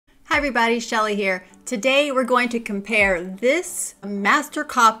everybody, Shelly here. Today we're going to compare this master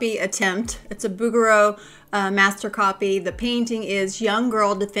copy attempt. It's a Bouguereau master copy. The painting is young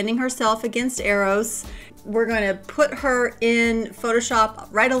girl defending herself against Eros. We're going to put her in Photoshop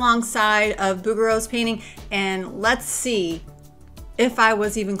right alongside of Bouguereau's painting, and let's see if I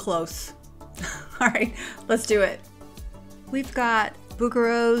was even close. All right, let's do it. We've got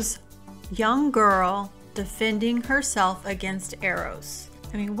Bouguereau's young girl defending herself against Eros.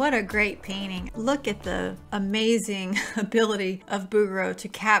 I mean, what a great painting. Look at the amazing ability of Bouguereau to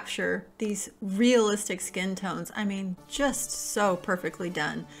capture these realistic skin tones. I mean, just so perfectly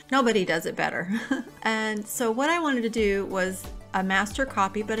done. Nobody does it better. And so what I wanted to do was a master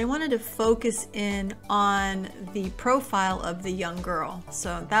copy, but I wanted to focus in on the profile of the young girl.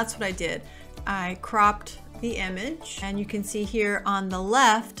 So that's what I did. I cropped the image, and you can see here on the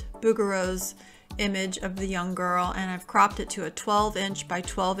left, Bouguereau's image of the young girl, and I've cropped it to a 12" by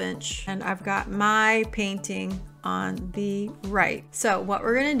 12", and I've got my painting on the right. So what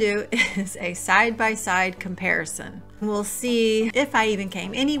we're gonna do is a side-by-side comparison. We'll see if I even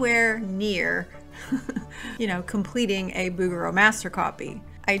came anywhere near completing a Bouguereau master copy.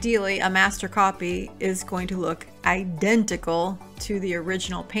 Ideally, a master copy is going to look identical to the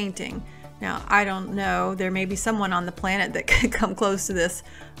original painting. Now, I don't know, there may be someone on the planet that could come close to this.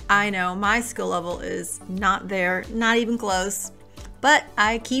 I know my skill level is not there, not even close, but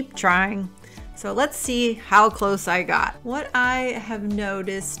I keep trying. So let's see how close I got. What I have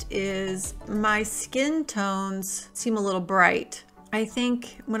noticed is my skin tones seem a little bright. I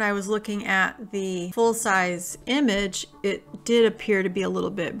think when I was looking at the full-size image, it did appear to be a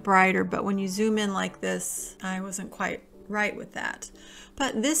little bit brighter, but when you zoom in like this, I wasn't quite right with that.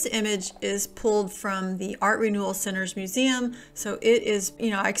 But this image is pulled from the Art Renewal Center's museum, so it is,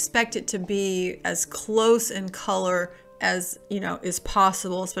 I expect it to be as close in color as, is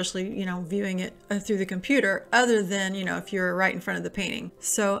possible, especially, viewing it through the computer, other than, if you're right in front of the painting.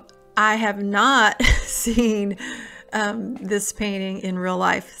 So I have not seen this painting in real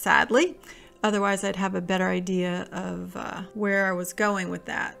life, sadly. Otherwise, I'd have a better idea of where I was going with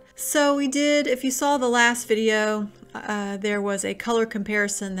that. So we did, if you saw the last video, there was a color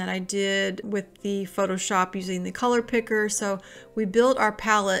comparison that I did with the Photoshop using the color picker. So we built our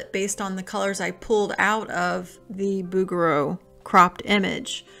palette based on the colors I pulled out of the Bouguereau cropped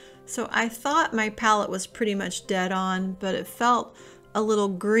image. So I thought my palette was pretty much dead on, but it felt a little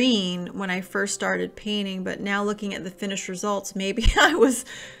green when I first started painting. But now looking at the finished results, maybe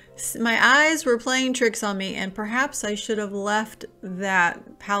my eyes were playing tricks on me, and perhaps I should have left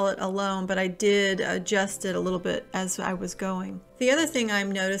that palette alone, but I did adjust it a little bit as I was going. The other thing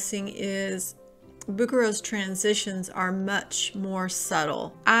I'm noticing is Bouguereau's transitions are much more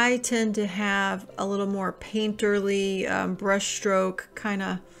subtle. I tend to have a little more painterly brushstroke kind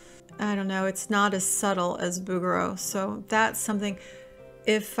of, I don't know, it's not as subtle as Bouguereau. So that's something,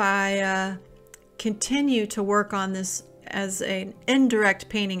 if I continue to work on this as an indirect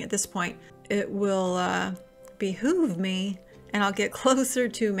painting at this point, it will behoove me, and I'll get closer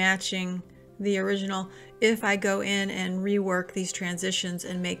to matching the original if I go in and rework these transitions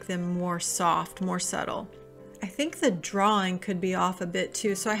and make them more soft, more subtle. I think the drawing could be off a bit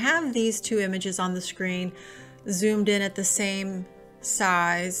too. So I have these two images on the screen zoomed in at the same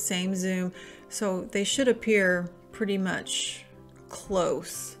size, same zoom, so they should appear pretty much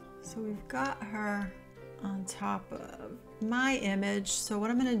close. So we've got her on top of my image. So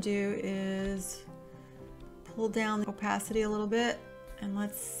what I'm going to do is pull down the opacity a little bit, and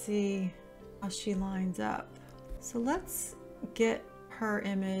let's see how she lines up. So let's get her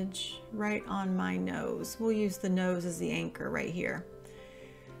image right on my nose. We'll use the nose as the anchor right here.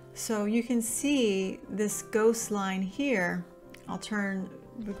 So you can see this ghost line here. I'll turn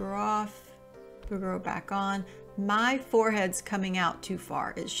Bouguereau off, Bouguereau back on. My forehead's coming out too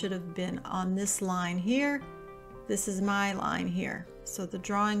far. It should have been on this line here. This is my line here. So the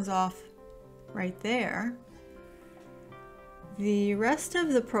drawing's off right there. The rest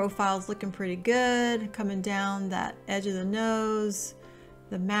of the profile's looking pretty good. Coming down that edge of the nose,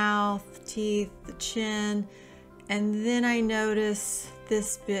 the mouth, teeth, the chin. And then I notice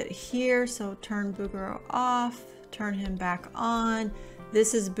this bit here. So turn Bouguereau off, turn him back on.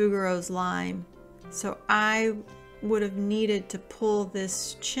 This is Bouguereau's line. So I would have needed to pull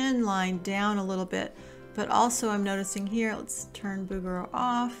this chin line down a little bit, but also I'm noticing here, let's turn Bouguereau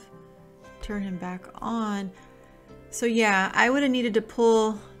off, turn him back on. So yeah, I would have needed to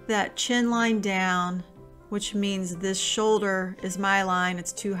pull that chin line down, which means this shoulder is my line,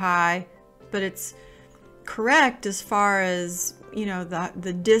 it's too high, but it's correct as far as,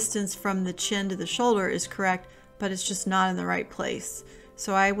 the distance from the chin to the shoulder is correct, but it's just not in the right place.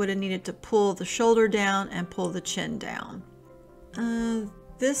 So I would have needed to pull the shoulder down and pull the chin down.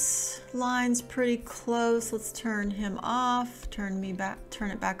 This line's pretty close. Let's turn him off, turn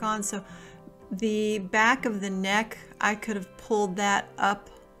it back on. So the back of the neck, I could have pulled that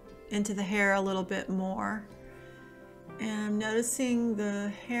up into the hair a little bit more. And I'm noticing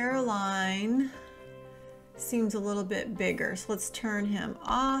the hairline seems a little bit bigger. So let's turn him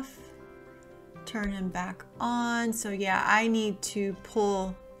off, turn him back on. So yeah, I need to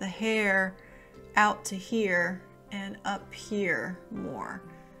pull the hair out to here and up here more.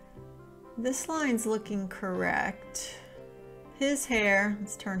 This line's looking correct. His hair,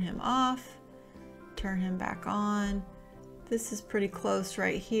 let's turn him off, turn him back on. This is pretty close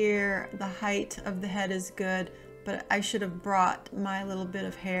right here. The height of the head is good, but I should have brought my little bit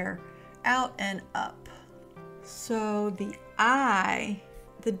of hair out and up. So the eye,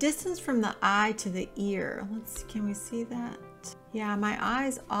 the distance from the eye to the ear, can we see that? Yeah, my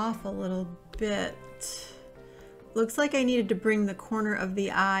eye's off a little bit. Looks like I needed to bring the corner of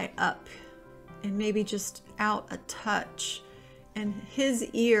the eye up and maybe just out a touch. And his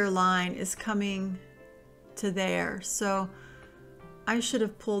ear line is coming to there. So I should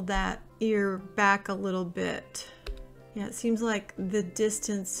have pulled that ear back a little bit. Yeah, it seems like the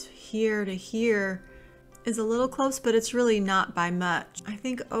distance here to here is a little close, but it's really not by much. I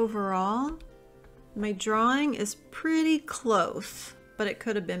think overall, my drawing is pretty close, but it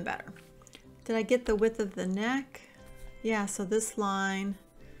could have been better. Did I get the width of the neck? Yeah, so this line,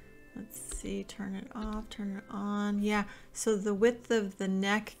 let's see, turn it off, turn it on. Yeah, so the width of the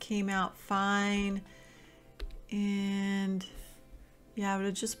neck came out fine. And yeah, I would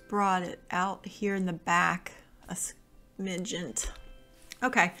have just brought it out here in the back a smidgen.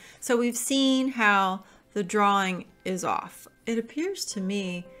 Okay, so we've seen how the drawing is off. It appears to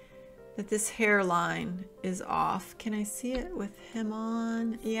me that this hairline is off. Can I see it with him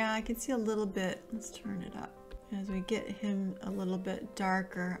on? Yeah, I can see a little bit. Let's turn it up. As we get him a little bit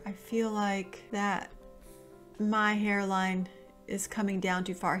darker, I feel like that my hairline is coming down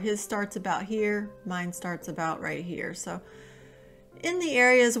too far. His starts about here, mine starts about right here. So in the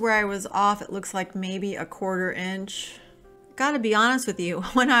areas where I was off, it looks like maybe a 1/4 inch. Gotta be honest with you,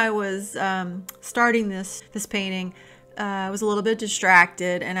 when I was starting this painting, I was a little bit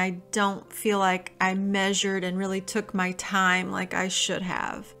distracted, and I don't feel like I measured and really took my time like I should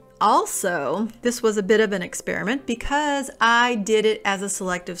have. Also, this was a bit of an experiment because I did it as a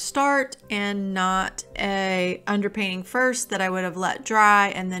selective start and not a underpainting first that I would have let dry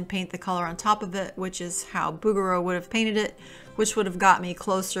and then paint the color on top of it, which is how Bouguereau would have painted it, which would have got me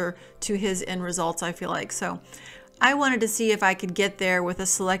closer to his end results, I feel like. So I wanted to see if I could get there with a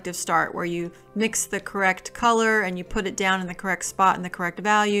selective start where you mix the correct color and you put it down in the correct spot and the correct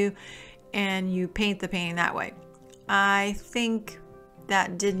value and you paint the painting that way. I think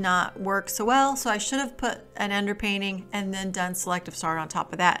that did not work so well, so I should have put an underpainting and then done selective start on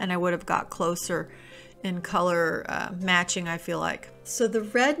top of that, and I would have got closer in color matching, I feel like. So the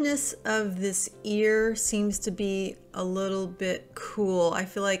redness of this ear seems to be a little bit cool. I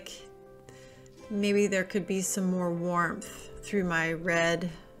feel like maybe there could be some more warmth through my red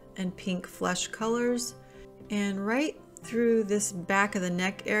and pink flesh colors. And right through this back of the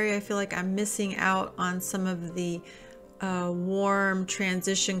neck area, I feel like I'm missing out on some of the warm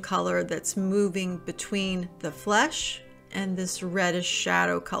transition color that's moving between the flesh and this reddish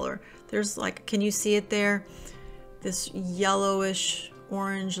shadow color. There's like, can you see it there? This yellowish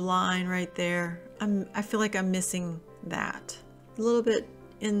orange line right there. I feel like I'm missing that. A little bit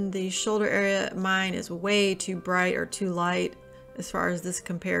in the shoulder area, mine is way too bright or too light as far as this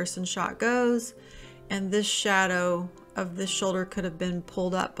comparison shot goes. And this shadow of this shoulder could have been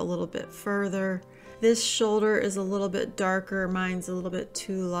pulled up a little bit further. This shoulder is a little bit darker, mine's a little bit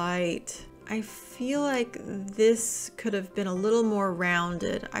too light. I feel like this could have been a little more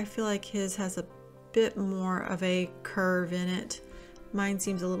rounded. I feel like his has a bit more of a curve in it. Mine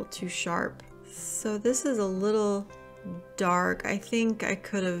seems a little too sharp. So this is a little dark. I think I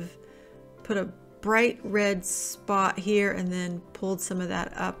could have put a bright red spot here and then pulled some of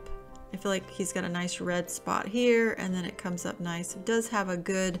that up. I feel like he's got a nice red spot here and then it comes up nice. It does have a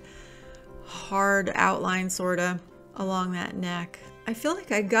good hard outline sorta along that neck. I feel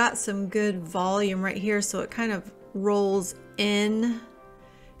like I got some good volume right here, so it kind of rolls in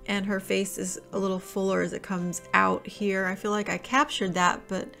and her face is a little fuller as it comes out here. I feel like I captured that,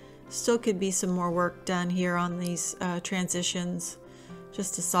 but still could be some more work done here on these transitions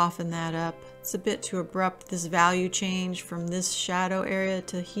just to soften that up. It's a bit too abrupt, this value change from this shadow area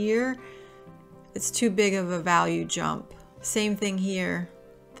to here. It's too big of a value jump. Same thing here.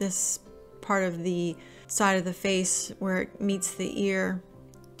 This part of the side of the face where it meets the ear,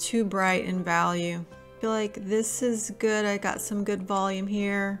 too bright in value. I feel like this is good. I got some good volume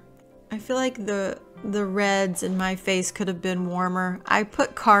here. I feel like the reds in my face could have been warmer. I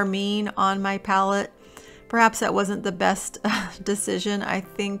put carmine on my palette. Perhaps that wasn't the best decision. I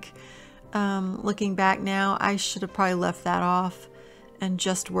think looking back now, I should have probably left that off and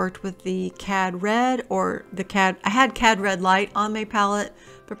just worked with the Cad Red or the Cad. I had Cad Red Light on my palette,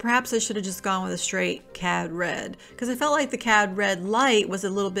 but perhaps I should have just gone with a straight Cad Red, because I felt like the Cad Red Light was a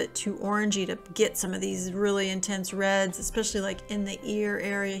little bit too orangey to get some of these really intense reds, especially like in the ear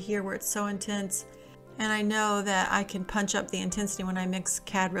area here where it's so intense. And I know that I can punch up the intensity when I mix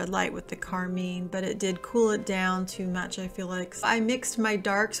Cad Red Light with the carmine, but it did cool it down too much, I feel like. I mixed my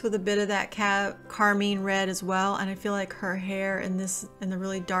darks with a bit of that carmine red as well, and I feel like her hair in the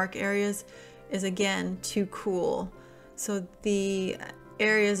really dark areas is again too cool. So the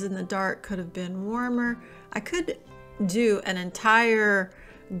areas in the dark could have been warmer. I could do an entire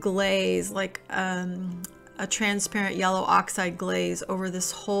glaze, like a transparent yellow oxide glaze over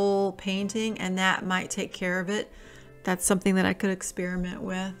this whole painting, and that might take care of it. That's something that I could experiment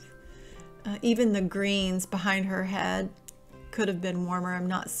with. Even the greens behind her head could have been warmer. I'm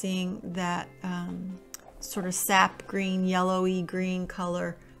not seeing that sort of sap green, yellowy green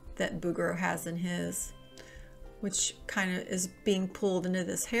color that Bouguereau has in his, which kind of is being pulled into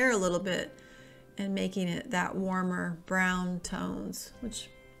this hair a little bit and making it that warmer brown tones, which,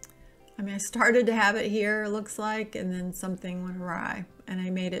 I mean, I started to have it here, it looks like, and then something went awry and I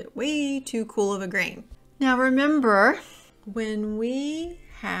made it way too cool of a grain. Now remember when we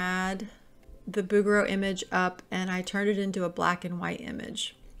had the Bouguereau image up and I turned it into a black and white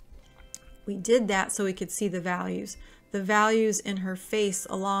image, we did that so we could see the values. The values in her face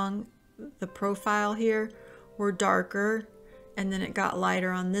along the profile here were darker, and then it got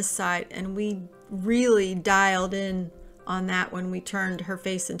lighter on this side, and we really dialed in on that when we turned her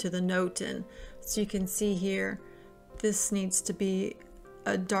face into the Newton. So you can see here, this needs to be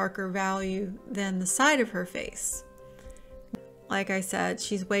a darker value than the side of her face. Like I said,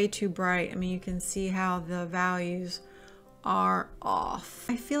 she's way too bright. I mean, you can see how the values are off.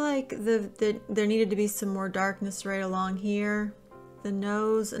 I feel like there needed to be some more darkness right along here. The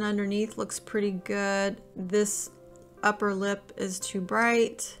nose and underneath looks pretty good. This upper lip is too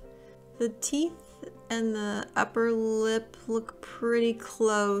bright. The teeth and the upper lip look pretty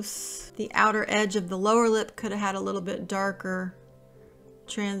close. The outer edge of the lower lip could have had a little bit darker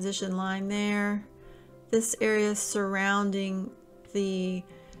transition line there. This area surrounding the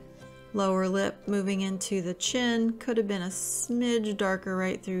lower lip moving into the chin could have been a smidge darker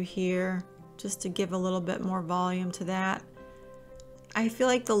right through here, just to give a little bit more volume to that. I feel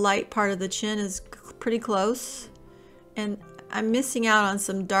like the light part of the chin is pretty close, and I'm missing out on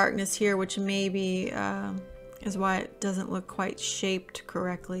some darkness here, which maybe is why it doesn't look quite shaped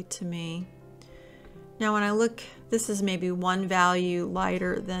correctly to me. Now when I look, this is maybe one value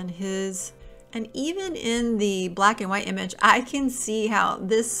lighter than his. And even in the black and white image, I can see how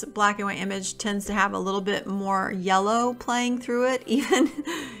this black and white image tends to have a little bit more yellow playing through it. Even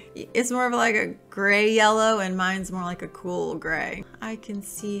it's more of like a gray yellow, and mine's more like a cool gray. I can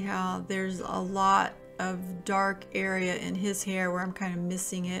see how there's a lot of dark area in his hair where I'm kind of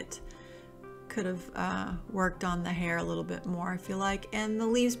missing it. Could have worked on the hair a little bit more, I feel like. And the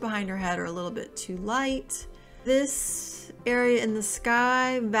leaves behind her head are a little bit too light. This area in the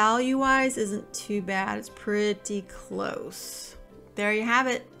sky, value-wise, isn't too bad. It's pretty close. There you have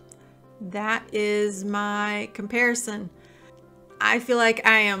it. That is my comparison. I feel like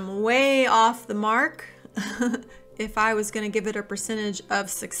I am way off the mark. If I was going to give it a percentage of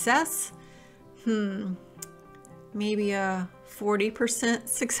success, maybe a 40%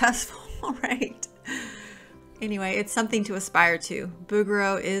 successful rate. Anyway, it's something to aspire to.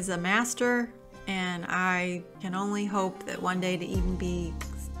 Bouguereau is a master, and I can only hope that one day to even be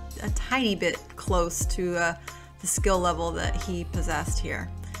a tiny bit close to the skill level that he possessed here.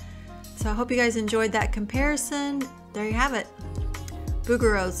 So I hope you guys enjoyed that comparison. There you have it.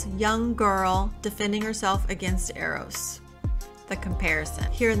 Bouguereau's young girl defending herself against Eros. The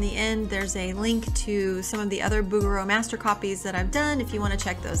comparison. Here in the end, there's a link to some of the other Bouguereau master copies that I've done if you want to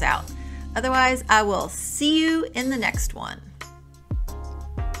check those out. Otherwise, I will see you in the next one.